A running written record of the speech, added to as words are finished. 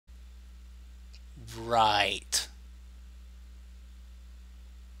Right.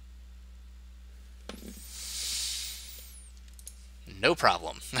 No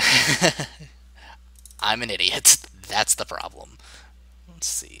problem. I'm an idiot. That's the problem. Let's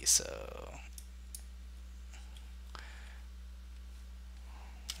see. So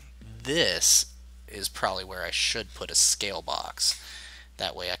this is probably where I should put a scale box.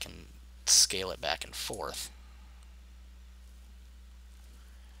 That way I can scale it back and forth.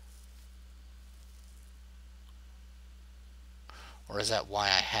 Or is that why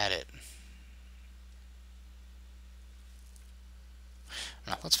I had it?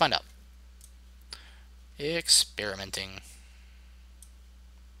 No, let's find out. Experimenting.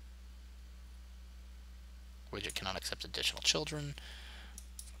 Widget cannot accept additional children.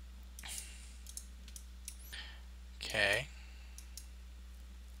 Okay.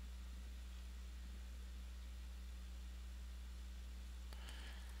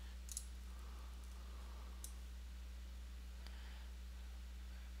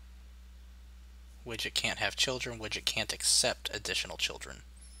 Widget can't have children. Widget can't accept additional children.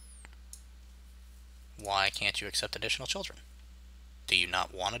 Why can't you accept additional children? Do you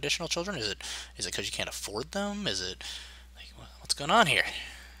not want additional children? Is it because you can't afford them? Is it like what's going on here?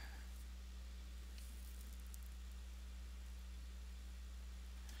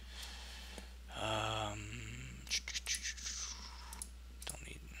 Don't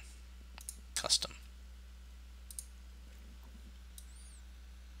need custom.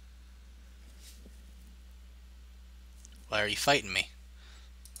 Why are you fighting me?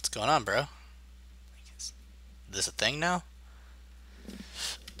 What's going on, bro? Is this a thing now?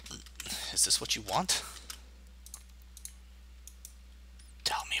 Is this what you want?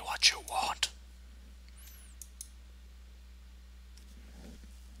 Tell me what you want.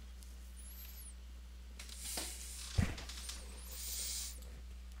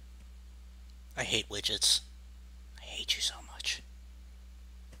 I hate widgets. I hate you so much.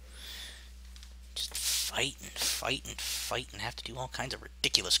 Just fight and fight and fight and have to do all kinds of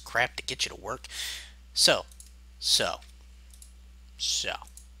ridiculous crap to get you to work. So.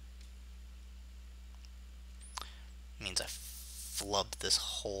 Means I flubbed this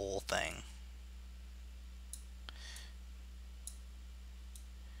whole thing.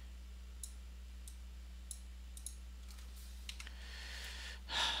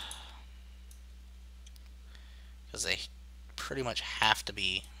 Because they pretty much have to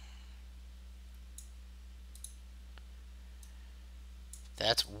be.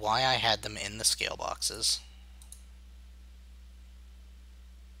 That's why I had them in the scale boxes.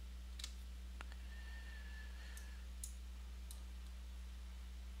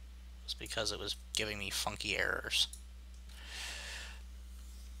 It's because it was giving me funky errors.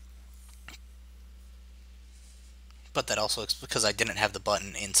 But that also is because I didn't have the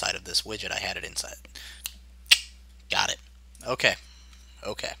button inside of this widget. I had it inside. Got it. Okay.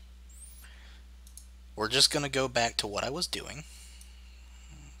 Okay. We're just going to go back to what I was doing.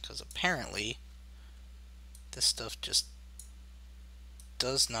 Because apparently, this stuff just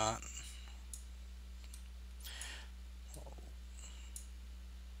does not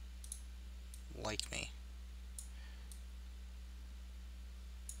like me.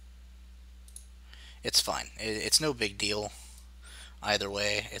 It's fine. It's no big deal. Either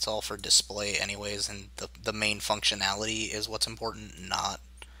way, it's all for display anyways, and the main functionality is what's important, not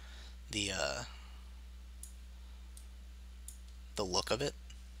the the look of it.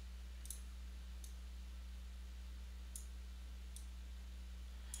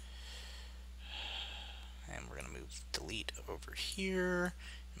 And we're gonna move delete over here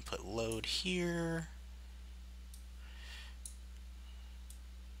and put load here.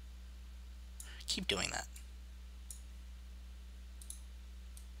 Keep doing that.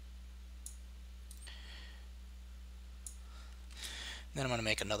 Then I'm going to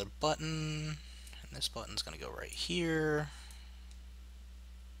make another button, and this button's going to go right here.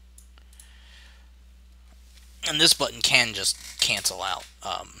 And this button can just cancel out,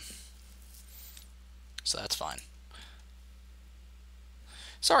 so that's fine.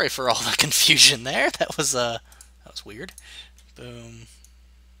 Sorry for all the confusion there. That was weird. Boom.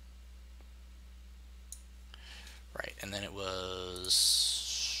 Right, and then it was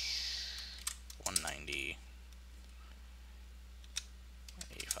 190.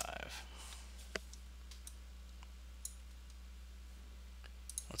 85.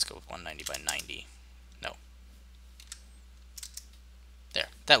 Let's go with 190 by 90. No. There.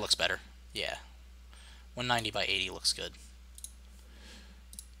 That looks better. Yeah. 190 by 80 looks good.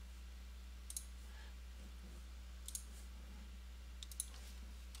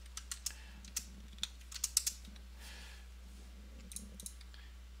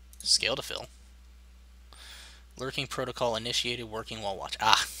 Scale to fill. Lurking protocol initiated, working while watch.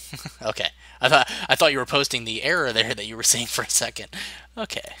 Ah, okay. I thought you were posting the error there that you were seeing for a second.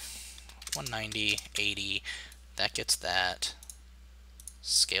 Okay, 190, 80. That gets that.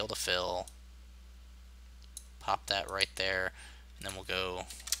 Scale to fill. Pop that right there, and then we'll go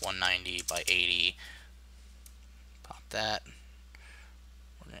 190 by 80. Pop that.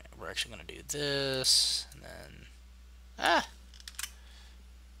 We're actually going to do this, and then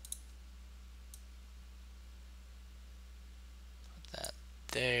put that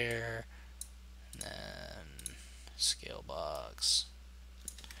there, and then scale box.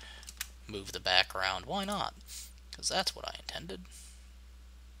 Move the background. Why not? Because that's what I intended.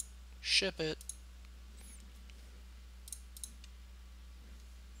 Ship it.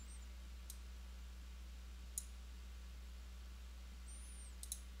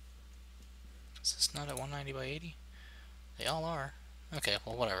 Is this not at 190 by 80? They all are. Okay,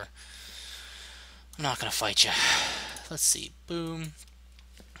 well, whatever. I'm not gonna fight you. Let's see. Boom.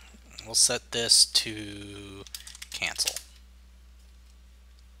 We'll set this to cancel.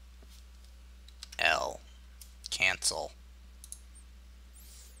 L. Cancel.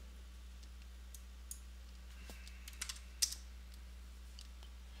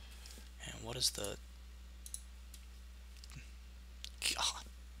 And what is the... God.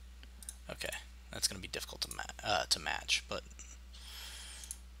 Okay, that's gonna be difficult to match, but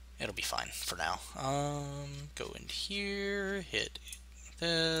it'll be fine for now. Go in here, hit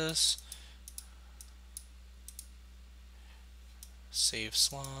this, save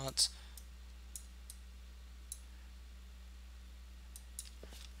slots,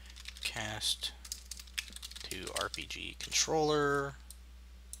 cast to RPG controller,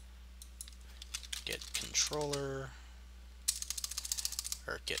 get controller,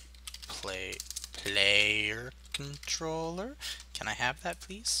 or get player controller. Can I have that,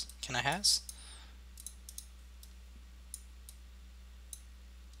 please? Can I has?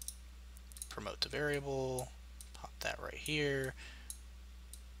 Promote to variable. Pop that right here.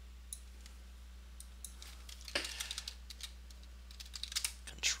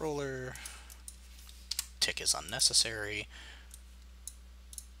 Controller. Tick is unnecessary.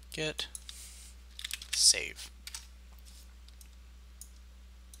 Get. Save.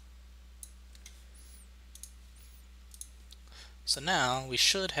 So now we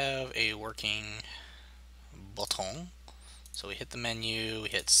should have a working button. So we hit the menu, we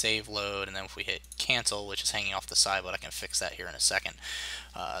hit save load, and then if we hit cancel, which is hanging off the side, but I can fix that here in a second,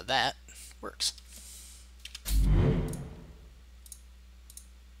 that works.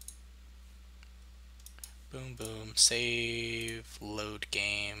 Boom, boom, save, load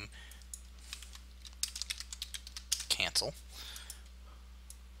game, cancel.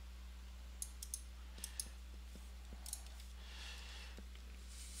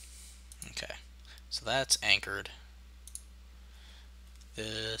 Okay, so that's anchored.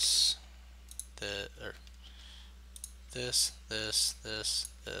 This,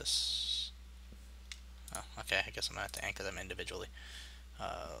 this. Oh, okay, I guess I'm gonna have to anchor them individually.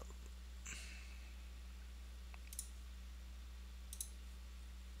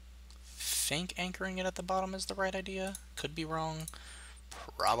 Think anchoring it at the bottom is the right idea. Could be wrong.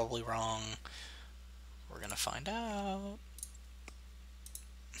 Probably wrong. We're gonna find out.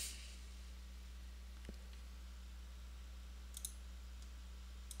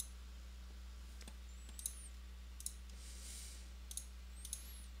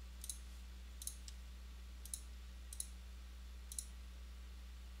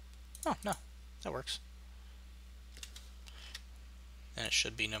 Oh, no. That works. And it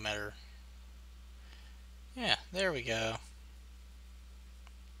should be no matter... Yeah, there we go.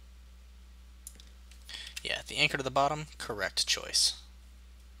 Yeah, the anchor to the bottom, correct choice.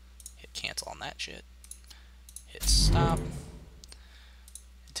 Hit cancel on that shit. Hit stop.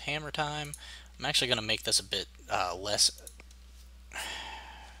 It's hammer time. I'm actually going to make this a bit less... Let's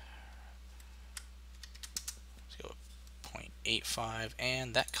go with 0.85,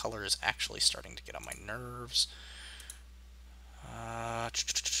 and that color is actually starting to get on my nerves.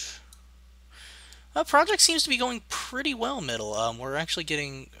 Project seems to be going pretty well, middle. We're actually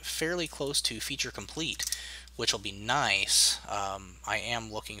getting fairly close to feature complete, which will be nice. I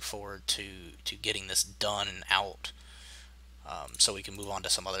am looking forward to getting this done and out, so we can move on to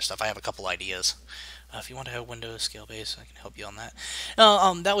some other stuff. I have a couple ideas. If you want to have Windows scale base, I can help you on that.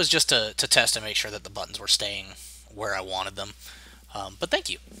 That was just to test and make sure that the buttons were staying where I wanted them. But thank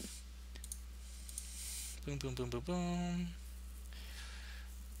you. Boom, boom, boom, boom, boom.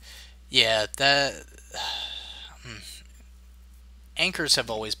 Yeah, that... Anchors have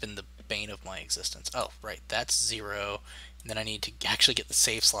always been the bane of my existence. Oh, right, that's 0. And then I need to actually get the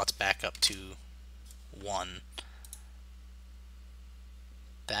save slots back up to 1.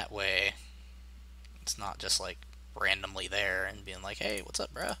 That way, it's not just like randomly there and being like, hey, what's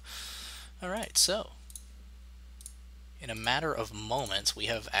up, bruh? Alright, so in a matter of moments, we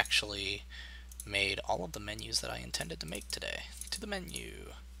have actually made all of the menus that I intended to make today. To the menu,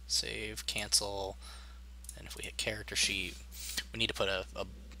 save, cancel, and if we hit character sheet, we need to put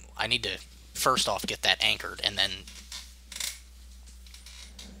I need to first off get that anchored, and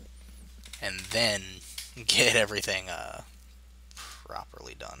then get everything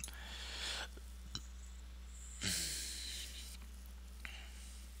properly done.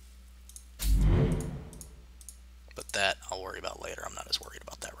 But that I'll worry about later. I'm not as worried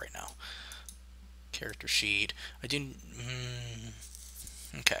about that right now. Character sheet. I didn't.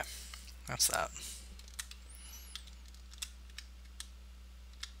 Okay, that's that.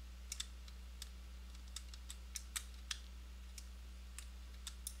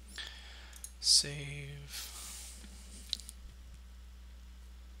 Save.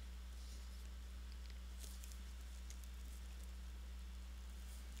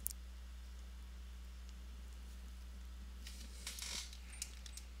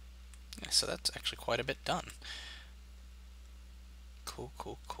 So that's actually quite a bit done. Cool,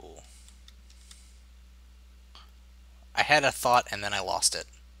 cool, cool. I had a thought and then I lost it.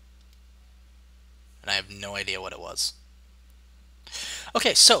 And I have no idea what it was.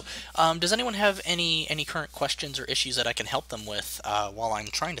 Okay, so does anyone have any current questions or issues that I can help them with while I'm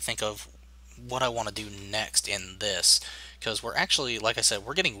trying to think of what I want to do next in this? Because we're actually, like I said,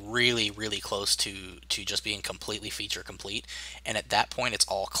 we're getting really, really close to just being completely feature complete. And at that point, it's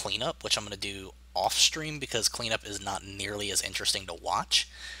all cleanup, which I'm going to do off stream because cleanup is not nearly as interesting to watch,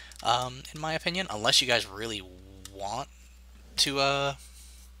 in my opinion, unless you guys really want to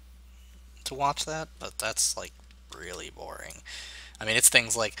watch that. But that's like really boring. I mean, it's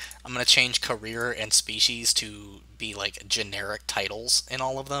things like I'm going to change career and species to be like generic titles in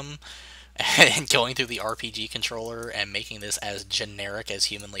all of them, and going through the RPG controller and making this as generic as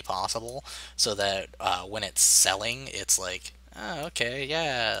humanly possible so that when it's selling, it's like, oh, okay,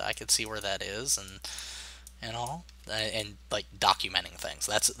 yeah, I can see where that is, and all. And like documenting things.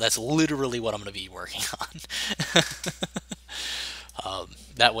 That's literally what I'm going to be working on.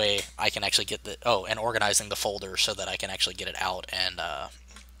 That way I can actually get and organizing the folder so that I can actually get it out and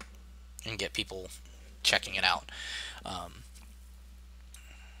get people checking it out.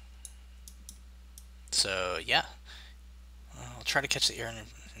 So yeah, I'll try to catch the error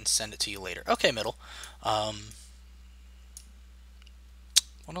and send it to you later. Okay, middle. What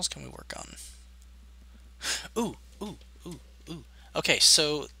else can we work on? Ooh, ooh, ooh, ooh. Okay,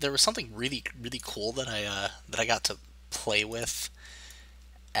 so there was something really, really cool that I got to play with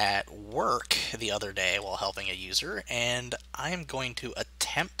at work the other day while helping a user, and I am going to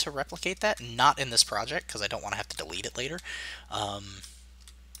attempt to replicate that, not in this project because I don't want to have to delete it later.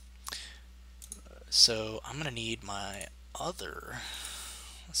 So I'm going to need my other,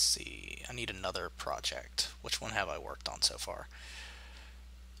 let's see, I need another project. Which one have I worked on so far?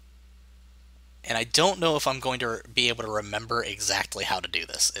 And I don't know if I'm going to be able to remember exactly how to do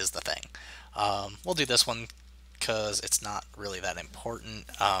this, is the thing. We'll do this one because it's not really that important,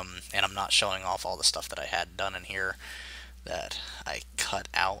 and I'm not showing off all the stuff that I had done in here that I cut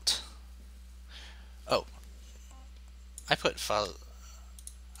out. Oh, I put Fosrock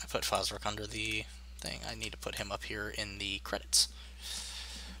under the thing. I need to put him up here in the credits.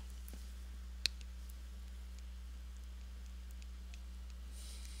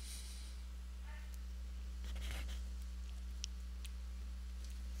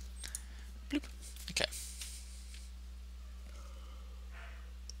 Bloop. Okay.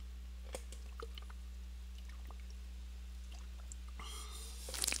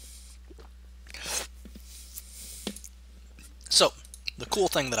 So, the cool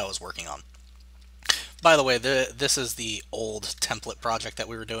thing that I was working on. By the way, this is the old template project that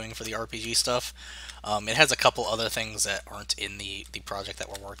we were doing for the RPG stuff. It has a couple other things that aren't in the project that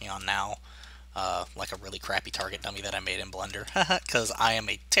we're working on now. Like a really crappy target dummy that I made in Blender, because I am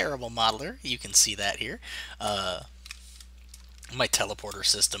a terrible modeler. You can see that here. My teleporter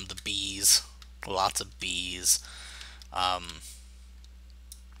system, the bees, lots of bees.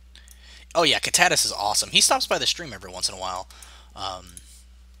 Oh yeah, Katatis is awesome. He stops by the stream every once in a while.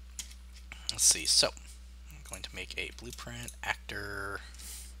 Let's see, so I'm going to make a blueprint actor.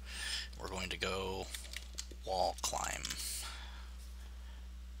 We're going to go wall climb.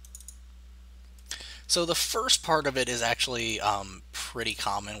 So the first part of it is actually pretty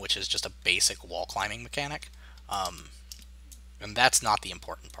common, which is just a basic wall climbing mechanic. And that's not the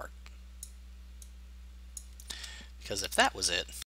important part. Because if that was it,